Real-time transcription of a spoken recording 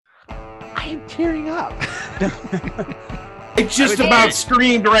am tearing up. I just about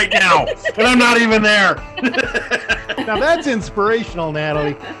screamed right now, and I'm not even there. Now that's inspirational,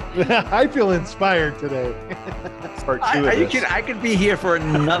 Natalie. I feel inspired today. Part two of this. I could be here for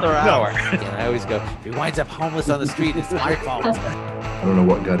another hour. And I always go, if he winds up homeless on the street, it's my fault. I don't know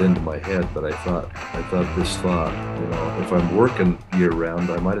what got into my head, but I thought this thought, if I'm working year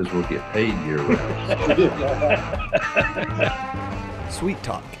round, I might as well get paid year round. Sweet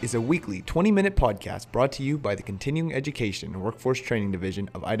Talk is a weekly 20-minute podcast brought to you by the Continuing Education and Workforce Training Division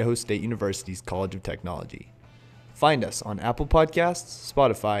of Idaho State University's College of Technology. Find us on Apple Podcasts,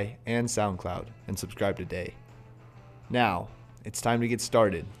 Spotify, and SoundCloud, and subscribe today. Now, it's time to get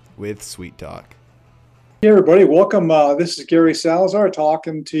started with Sweet Talk. Hey everybody, welcome. This is Gary Salazar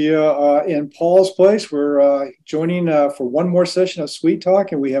talking to you in Paul's place. We're joining for one more session of Sweet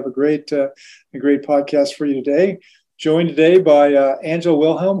Talk, and we have a great podcast for you today. Joined today by Angela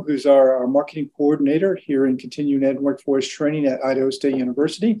Wilhelm, who's our marketing coordinator here in Continuing Ed and Workforce Training at Idaho State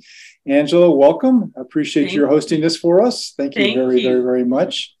University. Angela, welcome. I appreciate your hosting this for us. Thank you very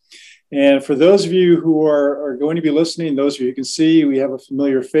much. And for those of you who are going to be listening, those of you who can see, we have a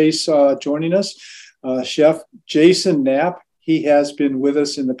familiar face joining us. Chef Jason Knapp. He has been with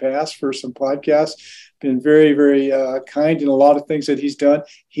us in the past for some podcasts, been very, very kind in a lot of things that he's done.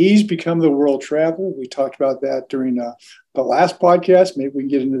 He's become the world traveler. We talked about that during the last podcast. Maybe we can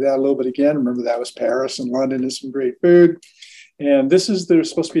get into that a little bit again. Remember, that was Paris and London and some great food. And there's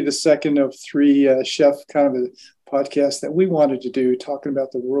supposed to be the second of three chef kind of a podcast that we wanted to do, talking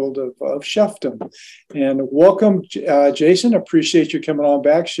about the world of chefdom. And welcome, Jason. Appreciate you coming on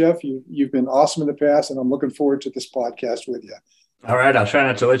back, Chef. You've been awesome in the past, and I'm looking forward to this podcast with you. All right, I'll try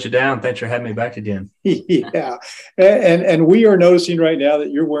not to let you down. Thanks for having me back again. Yeah, and we are noticing right now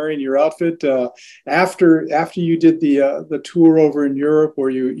that you're wearing your outfit after you did the tour over in Europe, where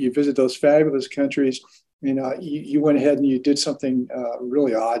you visit those fabulous countries. You went ahead and you did something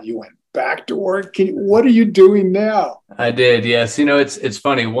really odd. You went back to work. What are you doing now? I did, yes. It's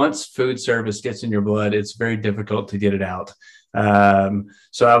funny. Once food service gets in your blood, it's very difficult to get it out.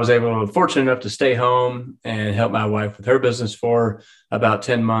 So I was fortunate enough to stay home and help my wife with her business for about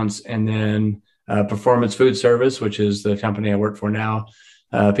 10 months. And then Performance Food Service, which is the company I work for now,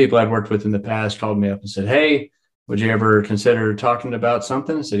 people I'd worked with in the past called me up and said, "Hey, would you ever consider talking about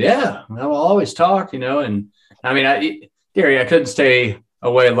something?" I said, "Yeah, we'll always talk," And Gary, I couldn't stay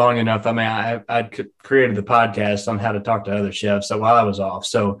away long enough. I'd created the podcast on how to talk to other chefs while I was off.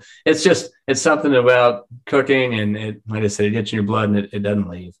 So it's something about cooking, and like I said, it gets in your blood and it doesn't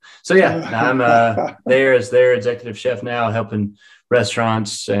leave. So yeah, I'm there as their executive chef now, helping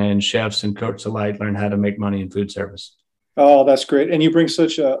restaurants and chefs and cooks alike learn how to make money in food service. Oh, that's great. And you bring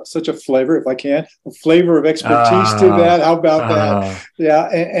such a flavor, if I can, a flavor of expertise to that. How about that? Yeah.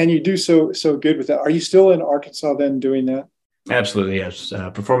 And you do so good with that. Are you still in Arkansas then doing that? Absolutely, yes.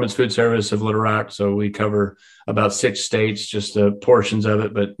 Performance Food Service of Little Rock. So we cover about 6 states, just portions of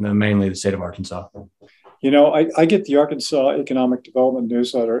it, but mainly the state of Arkansas. I get the Arkansas Economic Development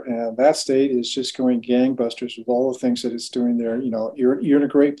newsletter, and that state is just going gangbusters with all the things that it's doing there. You're in a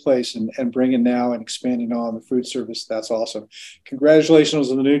great place and bringing now and expanding on the food service. That's awesome.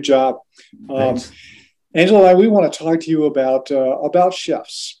 Congratulations on the new job. Angela and I, we want to talk to you about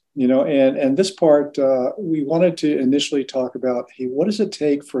chefs. And this part, we wanted to initially talk about, hey, what does it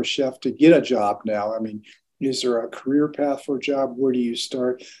take for a chef to get a job now? Is there a career path for a job? Where do you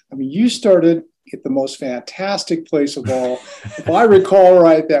start? You started at the most fantastic place of all. If I recall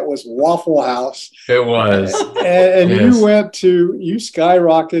right, that was Waffle House. It was. And yes. You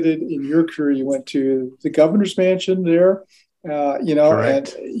skyrocketed in your career. You went to the governor's mansion there.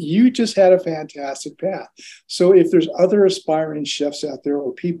 Correct. And you just had a fantastic path. So if there's other aspiring chefs out there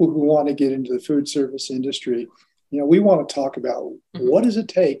or people who want to get into the food service industry, we want to talk about what does it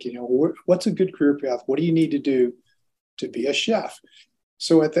take? What's a good career path? What do you need to do to be a chef?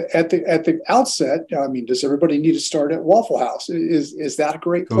 So at the outset, does everybody need to start at Waffle House? Is that a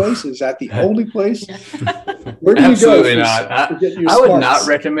great place? Is that the only place? Where do you Absolutely go? Not. I would not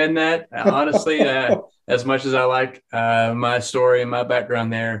recommend that, honestly. As much as I like my story and my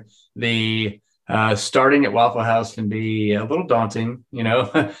background there, the starting at Waffle House can be a little daunting.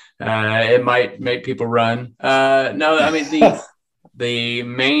 It might make people run. The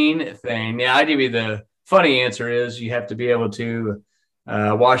main thing, I'll give you the funny answer is you have to be able to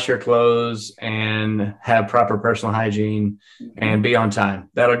wash your clothes and have proper personal hygiene and be on time.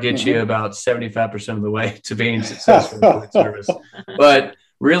 That'll get you about 75% of the way to being successful in food service. But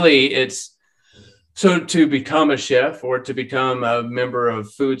really, so to become a chef or to become a member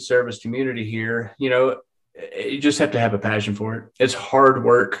of food service community here, you just have to have a passion for it. It's hard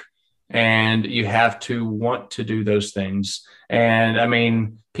work. and you have to want to do those things. And I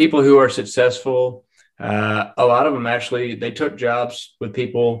mean, people who are successful, a lot of them actually, they took jobs with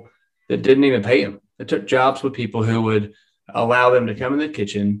people that didn't even pay them. They took jobs with people who would allow them to come in the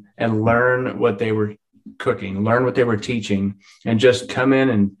kitchen and learn what they were cooking, learn what they were teaching, and just come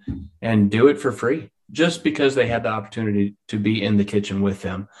in and do it for free, just because they had the opportunity to be in the kitchen with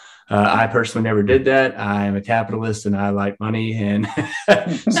them. I personally never did that. I'm a capitalist and I like money. And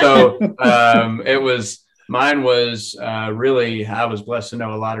so mine was really, I was blessed to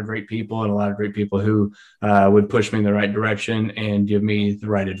know a lot of great people and a lot of great people who would push me in the right direction and give me the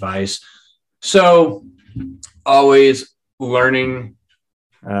right advice. So always learning,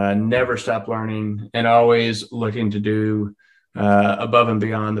 never stop learning, and always looking to do above and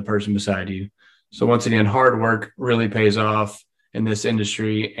beyond the person beside you. So once again, hard work really pays off in this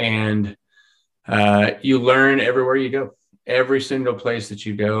industry, and you learn everywhere you go. Every single place that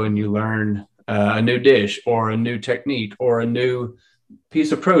you go, and you learn a new dish or a new technique or a new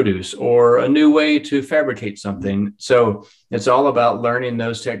piece of produce or a new way to fabricate something. So it's all about learning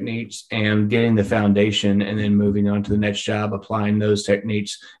those techniques and getting the foundation, and then moving on to the next job, applying those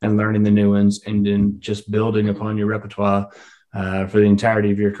techniques and learning the new ones, and then just building upon your repertoire for the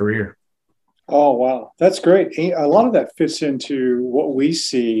entirety of your career. Oh, wow. That's great. A lot of that fits into what we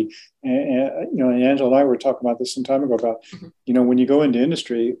see. And Angela and I were talking about this some time ago about, when you go into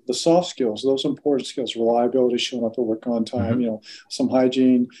industry, the soft skills, those important skills, reliability, showing up at work on time, some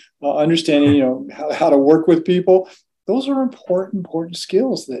hygiene, understanding, how to work with people. Those are important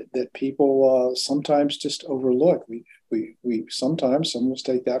skills that people sometimes just overlook. We sometimes some of us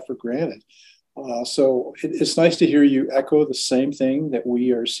take that for granted. So it's nice to hear you echo the same thing that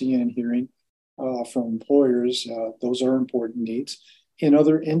we are seeing and hearing from employers. Those are important needs in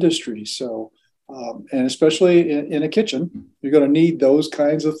other industries. So, and especially in a kitchen, you're going to need those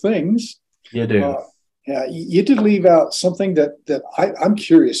kinds of things. You do. Yeah, you did leave out something that I'm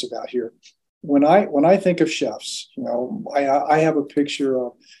curious about here. When I think of chefs, I have a picture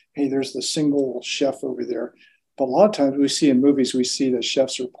of, hey, there's the single chef over there. But a lot of times we see in movies, we see that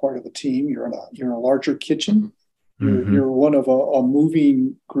chefs are part of a team. You're in a larger kitchen. You're one of a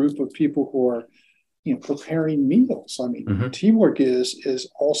moving group of people who are, preparing meals. I mean, teamwork is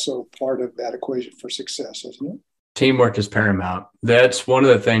also part of that equation for success, isn't it? Teamwork is paramount. That's one of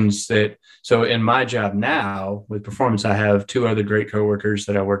the things so in my job now with Performance, I have 2 other great coworkers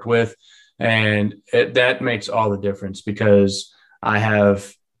that I work with, and that makes all the difference, because I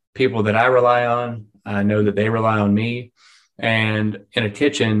have people that I rely on. I know that they rely on me. And in a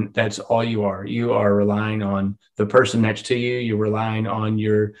kitchen, that's all you are. You are relying on the person next to you. You're relying on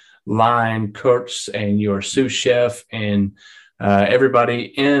your line cooks and your sous chef and everybody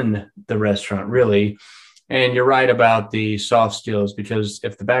in the restaurant, really. And you're right about the soft skills, because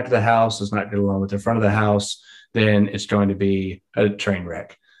if the back of the house does not get along with the front of the house, then it's going to be a train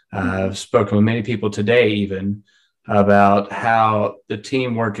wreck. I've spoken with many people today even about how the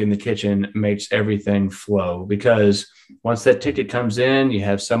teamwork in the kitchen makes everything flow, because once that ticket comes in, you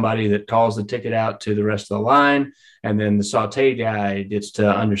have somebody that calls the ticket out to the rest of the line, and then the saute guy gets to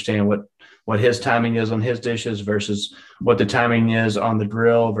understand what his timing is on his dishes versus what the timing is on the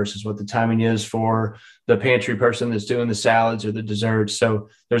grill versus what the timing is for the pantry person that's doing the salads or the desserts. So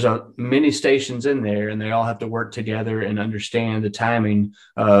there's many stations in there, and they all have to work together and understand the timing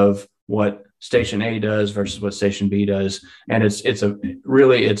of what Station A does versus what Station B does. And it's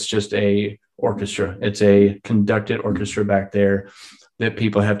just a orchestra. It's a conducted orchestra back there that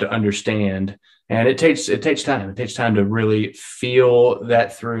people have to understand. And it takes time. It takes time to really feel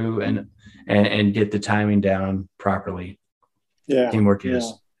that through and get the timing down properly. Yeah. Teamwork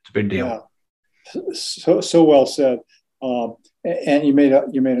it's a big deal. Yeah. So well said. And you made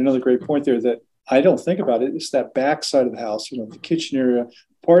another great point there that I don't think about it. It's that back side of the house, the kitchen area,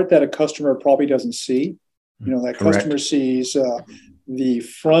 part that a customer probably doesn't see. That Correct. Customer sees the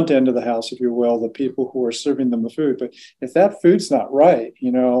front end of the house, if you will, the people who are serving them the food. But if that food's not right,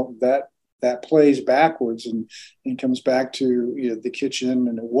 that plays backwards and comes back to the kitchen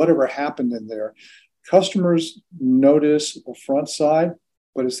and whatever happened in there. Customers notice the front side,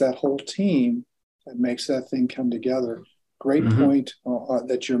 but it's that whole team that makes that thing come together. Great point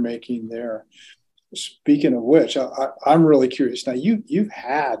that you're making there. Speaking of which, I'm really curious. Now, you've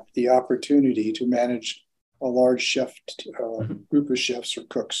had the opportunity to manage a large chef group of chefs or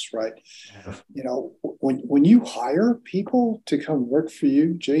cooks, right? When you hire people to come work for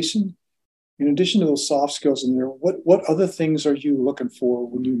you, Jason, in addition to those soft skills in there, what other things are you looking for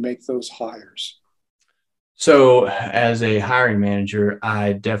when you make those hires? So as a hiring manager,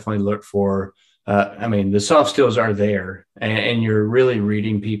 I definitely look for I mean, the soft skills are there, and you're really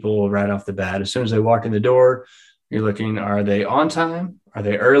reading people right off the bat. As soon as they walk in the door, you're looking, are they on time? Are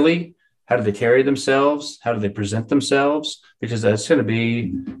they early? How do they carry themselves? How do they present themselves? Because that's going to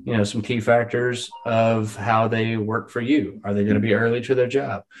be, some key factors of how they work for you. Are they going to be early to their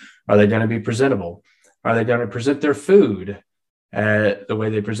job? Are they going to be presentable? Are they going to present their food the way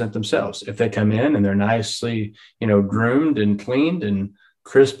they present themselves? If they come in and they're nicely, groomed and cleaned and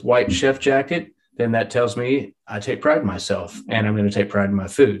crisp white chef jacket, then that tells me I take pride in myself, and I'm going to take pride in my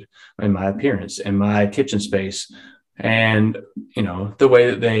food, in my appearance, in my kitchen space, and, the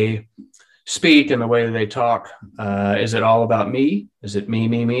way that they speak and the way that they talk. Is it all about me? Is it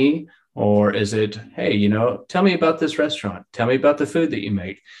me? Or is it, hey, tell me about this restaurant. Tell me about the food that you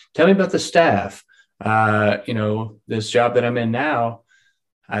make. Tell me about the staff. This job that I'm in now,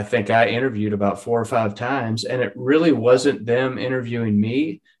 I think I interviewed about 4 or 5 times, and it really wasn't them interviewing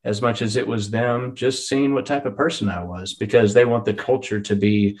me as much as it was them just seeing what type of person I was, because they want the culture to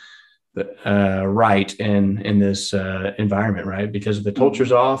be right in this environment, right? Because if the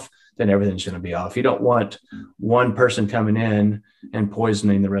culture's off, then everything's going to be off. You don't want one person coming in and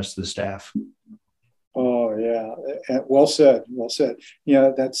poisoning the rest of the staff. Oh, yeah. Well said. Well said.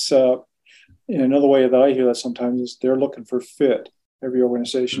 Yeah, that's another way that I hear that sometimes is they're looking for fit. Every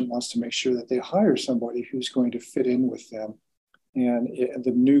organization wants to make sure that they hire somebody who's going to fit in with them. And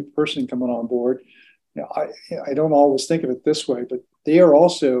the new person coming on board, I don't always think of it this way, but they are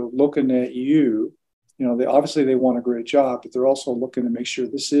also looking at you. They want a great job, but they're also looking to make sure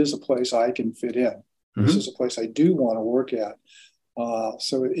this is a place I can fit in. Mm-hmm. This is a place I do want to work at.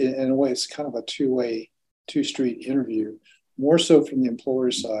 So in a way, it's kind of a two-street interview, more so from the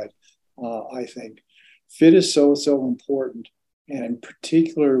employer side. I think fit is so important. And in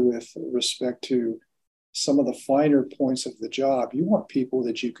particular, with respect to some of the finer points of the job, you want people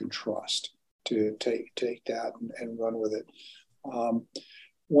that you can trust to take that and run with it.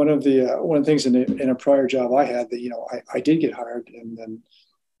 One of the things in a prior job I had that I did get hired and then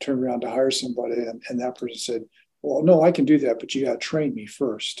turned around to hire somebody, and that person said, "Well, no, I can do that, but you got to train me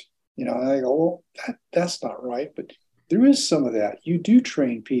first." And I go, "Well, that's not right." But there is some of that. You do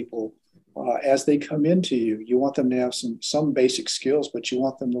train people. As they come into you, you want them to have some basic skills, but you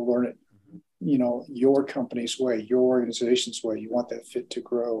want them to learn it, your company's way, your organization's way. You want that fit to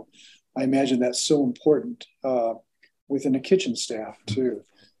grow. I imagine that's so important within a kitchen staff too.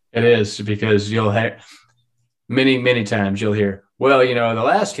 It is, because you'll have many times you'll hear, well, the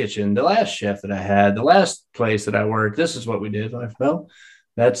last kitchen, the last chef that I had, the last place that I worked, this is what we did. Like, well,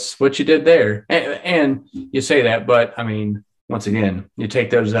 that's what you did there. And you say that, but I mean, once again, you take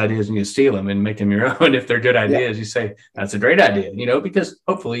those ideas and you steal them and make them your own. If they're good ideas, You say, that's a great idea, because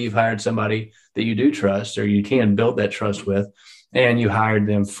hopefully you've hired somebody that you do trust, or you can build that trust with, and you hired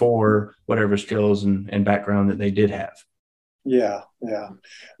them for whatever skills and background that they did have. Yeah.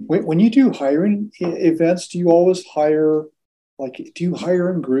 When you do hiring events, do you always hire, do you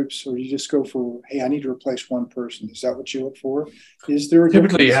hire in groups, or do you just go for, hey, I need to replace one person? Is that what you look for? Is there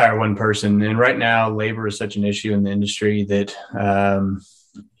typically you hire one person, and right now labor is such an issue in the industry that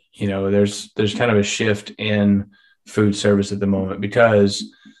there's kind of a shift in food service at the moment,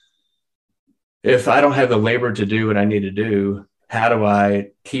 because if I don't have the labor to do what I need to do, how do I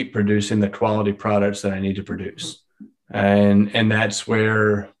keep producing the quality products that I need to produce? And that's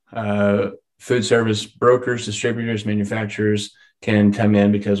where food service brokers, distributors, manufacturers can come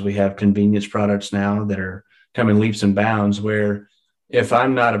in, because we have convenience products now that are coming leaps and bounds, where if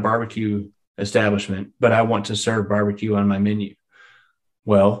I'm not a barbecue establishment, but I want to serve barbecue on my menu,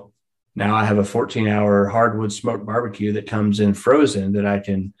 well, now I have a 14-hour hardwood smoked barbecue that comes in frozen that I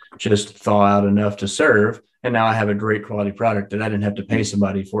can just thaw out enough to serve. And now I have a great quality product that I didn't have to pay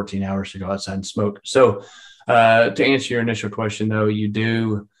somebody 14 hours to go outside and smoke. So to answer your initial question, though,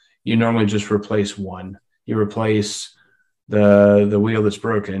 you normally just replace one. You replace the wheel that's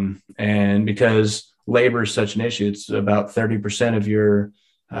broken. And because labor is such an issue, it's about 30% of your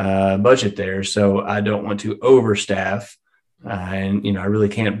budget there. So I don't want to overstaff. And, I really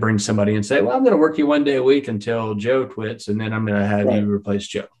can't bring somebody and say, well, I'm going to work you 1 day a week until Joe quits, and then I'm going to have you replace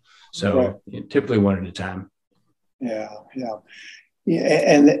Joe. So typically one at a time. Yeah.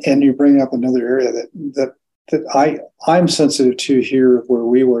 And you bring up another area that I'm sensitive to here where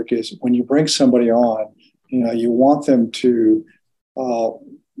we work is when you bring somebody on, you want them to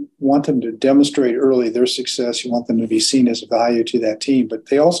demonstrate early their success. You want them to be seen as a value to that team, but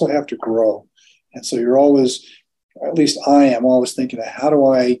they also have to grow. And so you're always, at least I am always thinking of, how do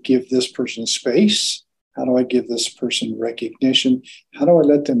I give this person space? How do I give this person recognition? How do I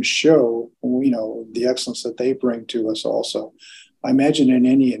let them show, the excellence that they bring to us also? I imagine in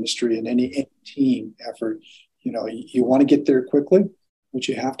any industry, in any team effort, you want to get there quickly, but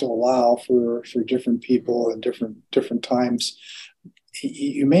you have to allow for different people and different times.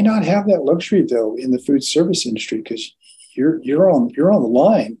 You may not have that luxury though in the food service industry, because you're on the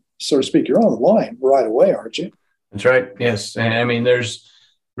line, so to speak. You're on the line right away, aren't you? That's right. Yes. And I mean, there's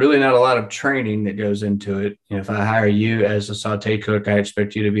really not a lot of training that goes into it. If I hire you as a saute cook, I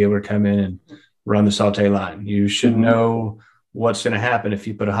expect you to be able to come in and run the saute line. You should know what's going to happen if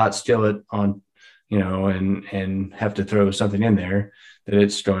you put a hot skillet on, and have to throw something in there, that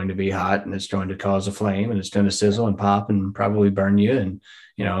it's going to be hot and it's going to cause a flame and it's going to sizzle and pop and probably burn you. And,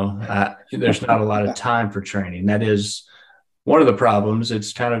 there's not a lot of time for training. That is one of the problems.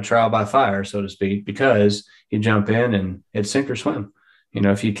 It's kind of trial by fire, so to speak, because you jump in and it's sink or swim.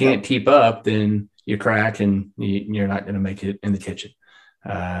 If you can't keep up, then you crack and you're not going to make it in the kitchen.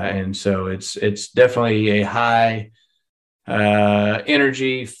 And so it's definitely a high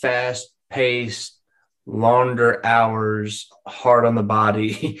energy, fast paced, longer hours, hard on the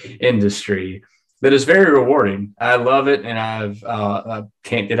body industry that is very rewarding. I love it. And I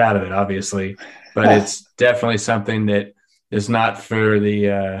can't get out of it, obviously, but it's definitely something that is not for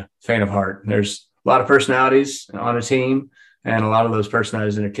the faint of heart. There's a lot of personalities on a team, and a lot of those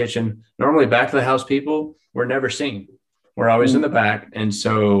personalities in a kitchen, normally back of the house people, we're never seen. We're always in the back. And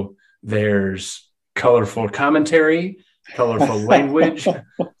so there's colorful commentary, colorful language,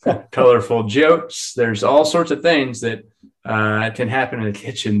 colorful jokes. There's all sorts of things that can happen in the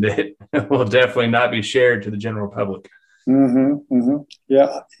kitchen that will definitely not be shared to the general public. Mm-hmm, mm-hmm.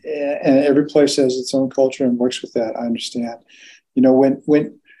 Yeah. And every place has its own culture and works with that. I understand.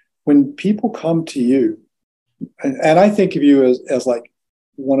 When people come to you, and I think of you as like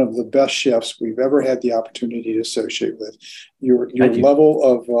one of the best chefs we've ever had the opportunity to associate with. Your level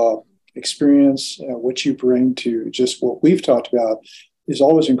of experience, what you bring to just what we've talked about is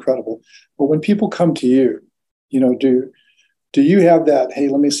always incredible. But when people come to you, do you have that, hey,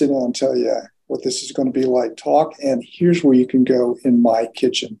 let me sit down and tell you what this is going to be like, talk, and here's where you can go in my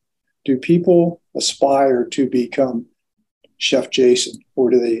kitchen? Do people aspire to become Chef Jason,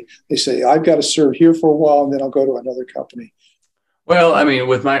 or do they say, I've got to serve here for a while and then I'll go to another company? Well, I mean,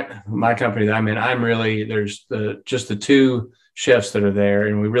 with my company that I'm in, there's just the two chefs that are there,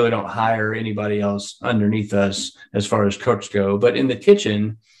 and we really don't hire anybody else underneath us as far as cooks go. But in the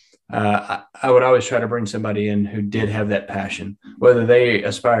kitchen, I would always try to bring somebody in who did have that passion, whether they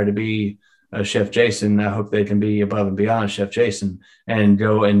aspire to be a Chef Jason. I hope they can be above and beyond Chef Jason and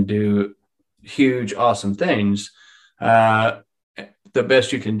go and do huge, awesome things. The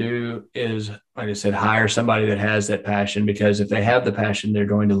best you can do is, like I said, hire somebody that has that passion, because if they have the passion, they're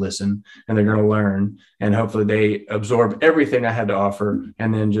going to listen and they're going to learn, and hopefully they absorb everything I have to offer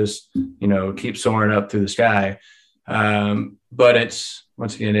and then just, keep soaring up through the sky. But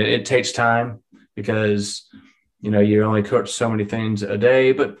it takes time, because, you only cook so many things a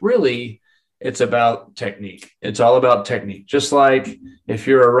day, but really it's about technique. It's all about technique. Just like if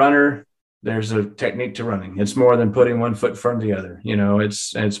you're a runner, there's a technique to running. It's more than putting one foot in front of the other.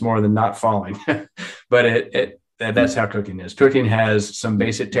 It's more than not falling. But that's how cooking is. Cooking has some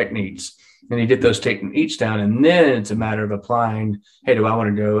basic techniques, and you get those techniques down, and then it's a matter of applying. Hey, do I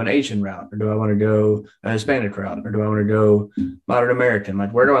want to go an Asian route, or do I want to go a Hispanic route, or do I want to go modern American?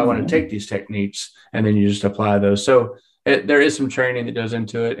 Like, where do I want to take these techniques? And then you just apply those. So there is some training that goes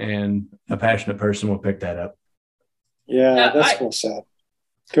into it, and a passionate person will pick that up. Yeah, that's well said.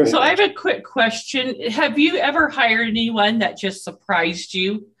 So I have a quick question. Have you ever hired anyone that just surprised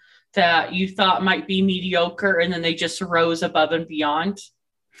you, that you thought might be mediocre, and then they just rose above and beyond?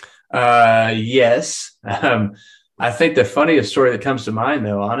 Yes. I think the funniest story that comes to mind,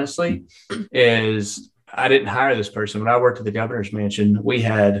 though, honestly, is I didn't hire this person. When I worked at the governor's mansion, we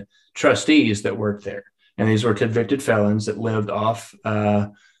had trustees that worked there. And these were convicted felons that lived off,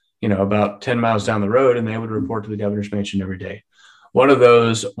 about 10 miles down the road, and they would report to the governor's mansion every day. One of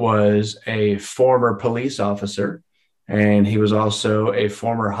those was a former police officer, and he was also a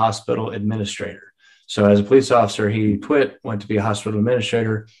former hospital administrator. So as a police officer, he quit, went to be a hospital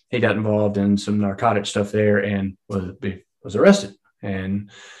administrator. He got involved in some narcotic stuff there and was arrested.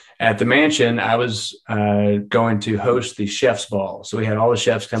 And at the mansion, I was going to host the chef's ball. So we had all the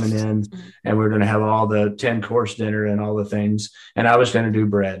chefs coming in, and we were going to have all the 10-course dinner and all the things. And I was going to do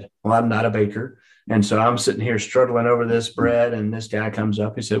bread. Well, I'm not a baker. And so I'm sitting here struggling over this bread, and this guy comes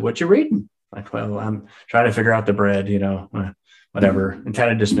up. He said, "What you reading?" Like, well, I'm trying to figure out the bread, whatever, and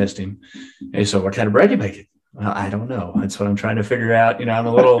kind of dismissed him. And he said, "What kind of bread you making?" Well, I don't know. That's what I'm trying to figure out. I'm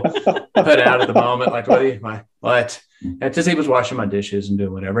a little put out at the moment. Like, what? And just he was washing my dishes and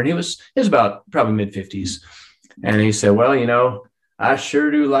doing whatever. And he was about probably mid-50s. And he said, "Well, I sure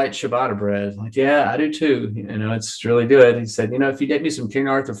do like ciabatta bread. Like, yeah, I do too. It's really good. He said, if you get me some King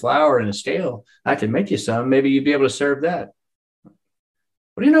Arthur flour and a scale, I can make you some. Maybe you'd be able to serve that.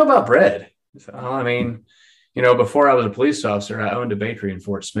 What do you know about bread? Before I was a police officer, I owned a bakery in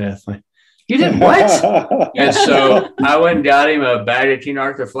Fort Smith. Like, you did what? And so I went and got him a bag of King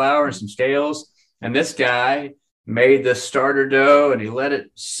Arthur flour and some scales. And this guy made the starter dough and he let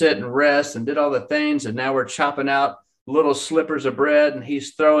it sit and rest and did all the things. And now we're chopping out little slippers of bread, and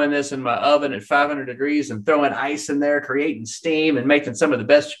he's throwing this in my oven at 500 degrees and throwing ice in there, creating steam and making some of the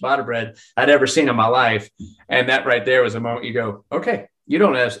best ciabatta bread I'd ever seen in my life. And that right there was a moment you go, okay, you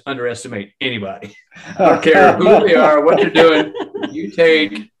don't underestimate anybody. I don't care who they are, what they're doing. You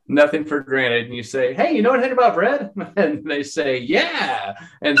take nothing for granted and you say, hey, you know anything about bread? And they say, yeah.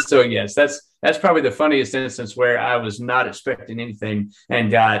 And so, yes, that's probably the funniest instance where I was not expecting anything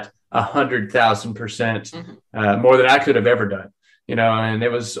and got 100,000% more than I could have ever done, and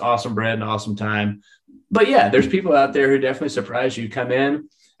it was awesome bread and awesome time. But yeah, there's people out there who definitely surprise you, come in.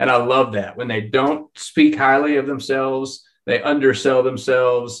 And I love that when they don't speak highly of themselves, they undersell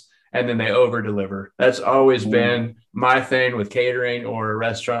themselves, and then they over deliver. That's always been my thing with catering or a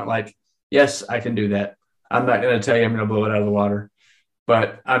restaurant. Like, yes, I can do that. I'm not going to tell you I'm going to blow it out of the water,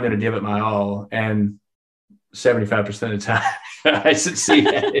 but I'm going to give it my all. And 75% of the time I succeed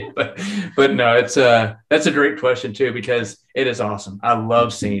at it, but no, that's a great question too, because it is awesome. I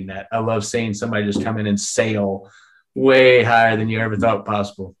love seeing that. I love seeing somebody just come in and sail way higher than you ever thought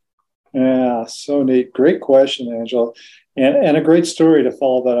possible. Yeah, so neat. Great question, Angela, and a great story to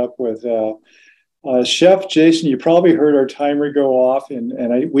follow that up with. Chef Jason, you probably heard our timer go off, and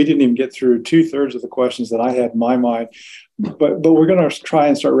we didn't even get through 2/3 of the questions that I had in my mind. But we're going to try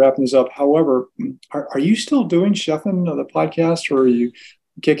and start wrapping this up. However, are you still doing Chefing, the podcast, or are you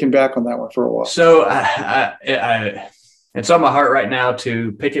kicking back on that one for a while? So it's on my heart right now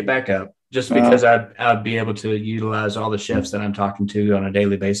to pick it back up, just because I'd be able to utilize all the chefs that I'm talking to on a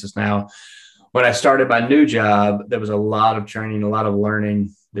daily basis now. When I started my new job, there was a lot of training, a lot of learning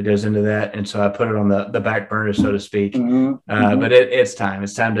that goes into that. And so I put it on the back burner, so to speak. But it's time.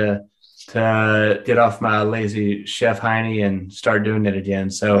 It's time to get off my lazy chef hiney and start doing it again.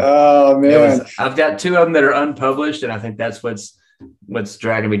 So I've got 2 of them that are unpublished, and I think that's what's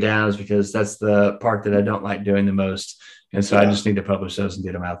dragging me down, is because that's the part that I don't like doing the most. And so I just need to publish those and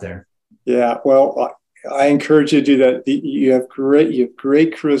get them out there. Yeah. Well, I encourage you to do that. You have great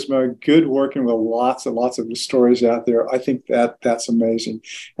charisma, good working with lots and lots of stories out there. I think that's amazing.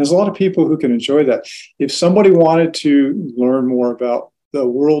 There's a lot of people who can enjoy that. If somebody wanted to learn more about the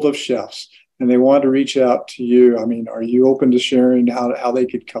world of chefs and they wanted to reach out to you, are you open to sharing how they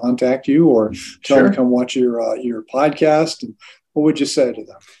could contact you, or tell them to come watch your podcast? And what would you say to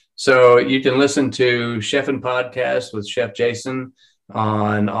them? So you can listen to Chefing Podcast with Chef Jason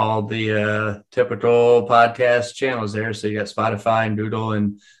on all the typical podcast channels there. So you got Spotify and Google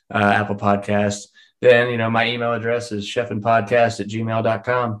and Apple Podcasts. Then, my email address is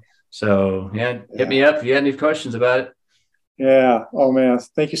chefandpodcast@gmail.com. So hit me up if you had any questions about it. Yeah. Oh, man.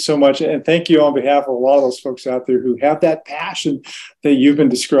 Thank you so much. And thank you on behalf of a lot of those folks out there who have that passion that you've been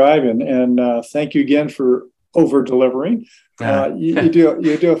describing. And thank you again for over delivering. You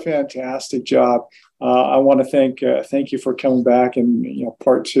do a fantastic job. I want to thank you for coming back, and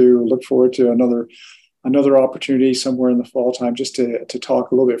part 2. Look forward to another opportunity somewhere in the fall time, just to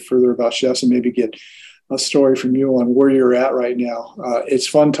talk a little bit further about chefs and maybe get a story from you on where you're at right now. It's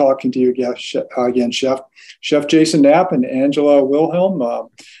fun talking to you again, Chef Jason Knapp and Angela Wilhelm.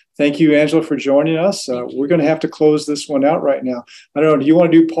 Thank you, Angela, for joining us. We're going to have to close this one out right now. I don't know. Do you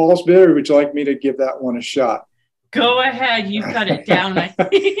want to do Paul's bit, or would you like me to give that one a shot? Go ahead. You've got it down, I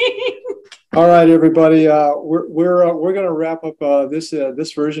think. All right, everybody. We're going to wrap up this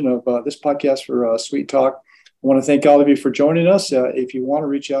version of this podcast for Sweet Talk. I want to thank all of you for joining us. If you want to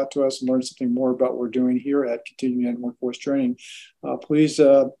reach out to us and learn something more about what we're doing here at Continuing Ed Workforce Training, please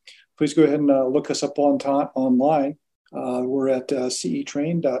go ahead and look us up online. We're at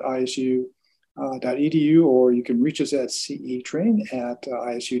cetrain.isu.edu, or you can reach us at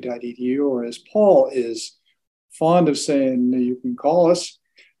cetrain@isu.edu, or as Paul is fond of saying, you can call us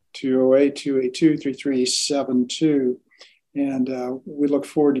 208-282-3372. And we look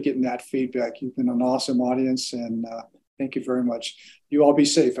forward to getting that feedback. You've been an awesome audience, and thank you very much. You all be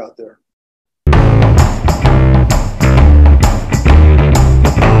safe out there.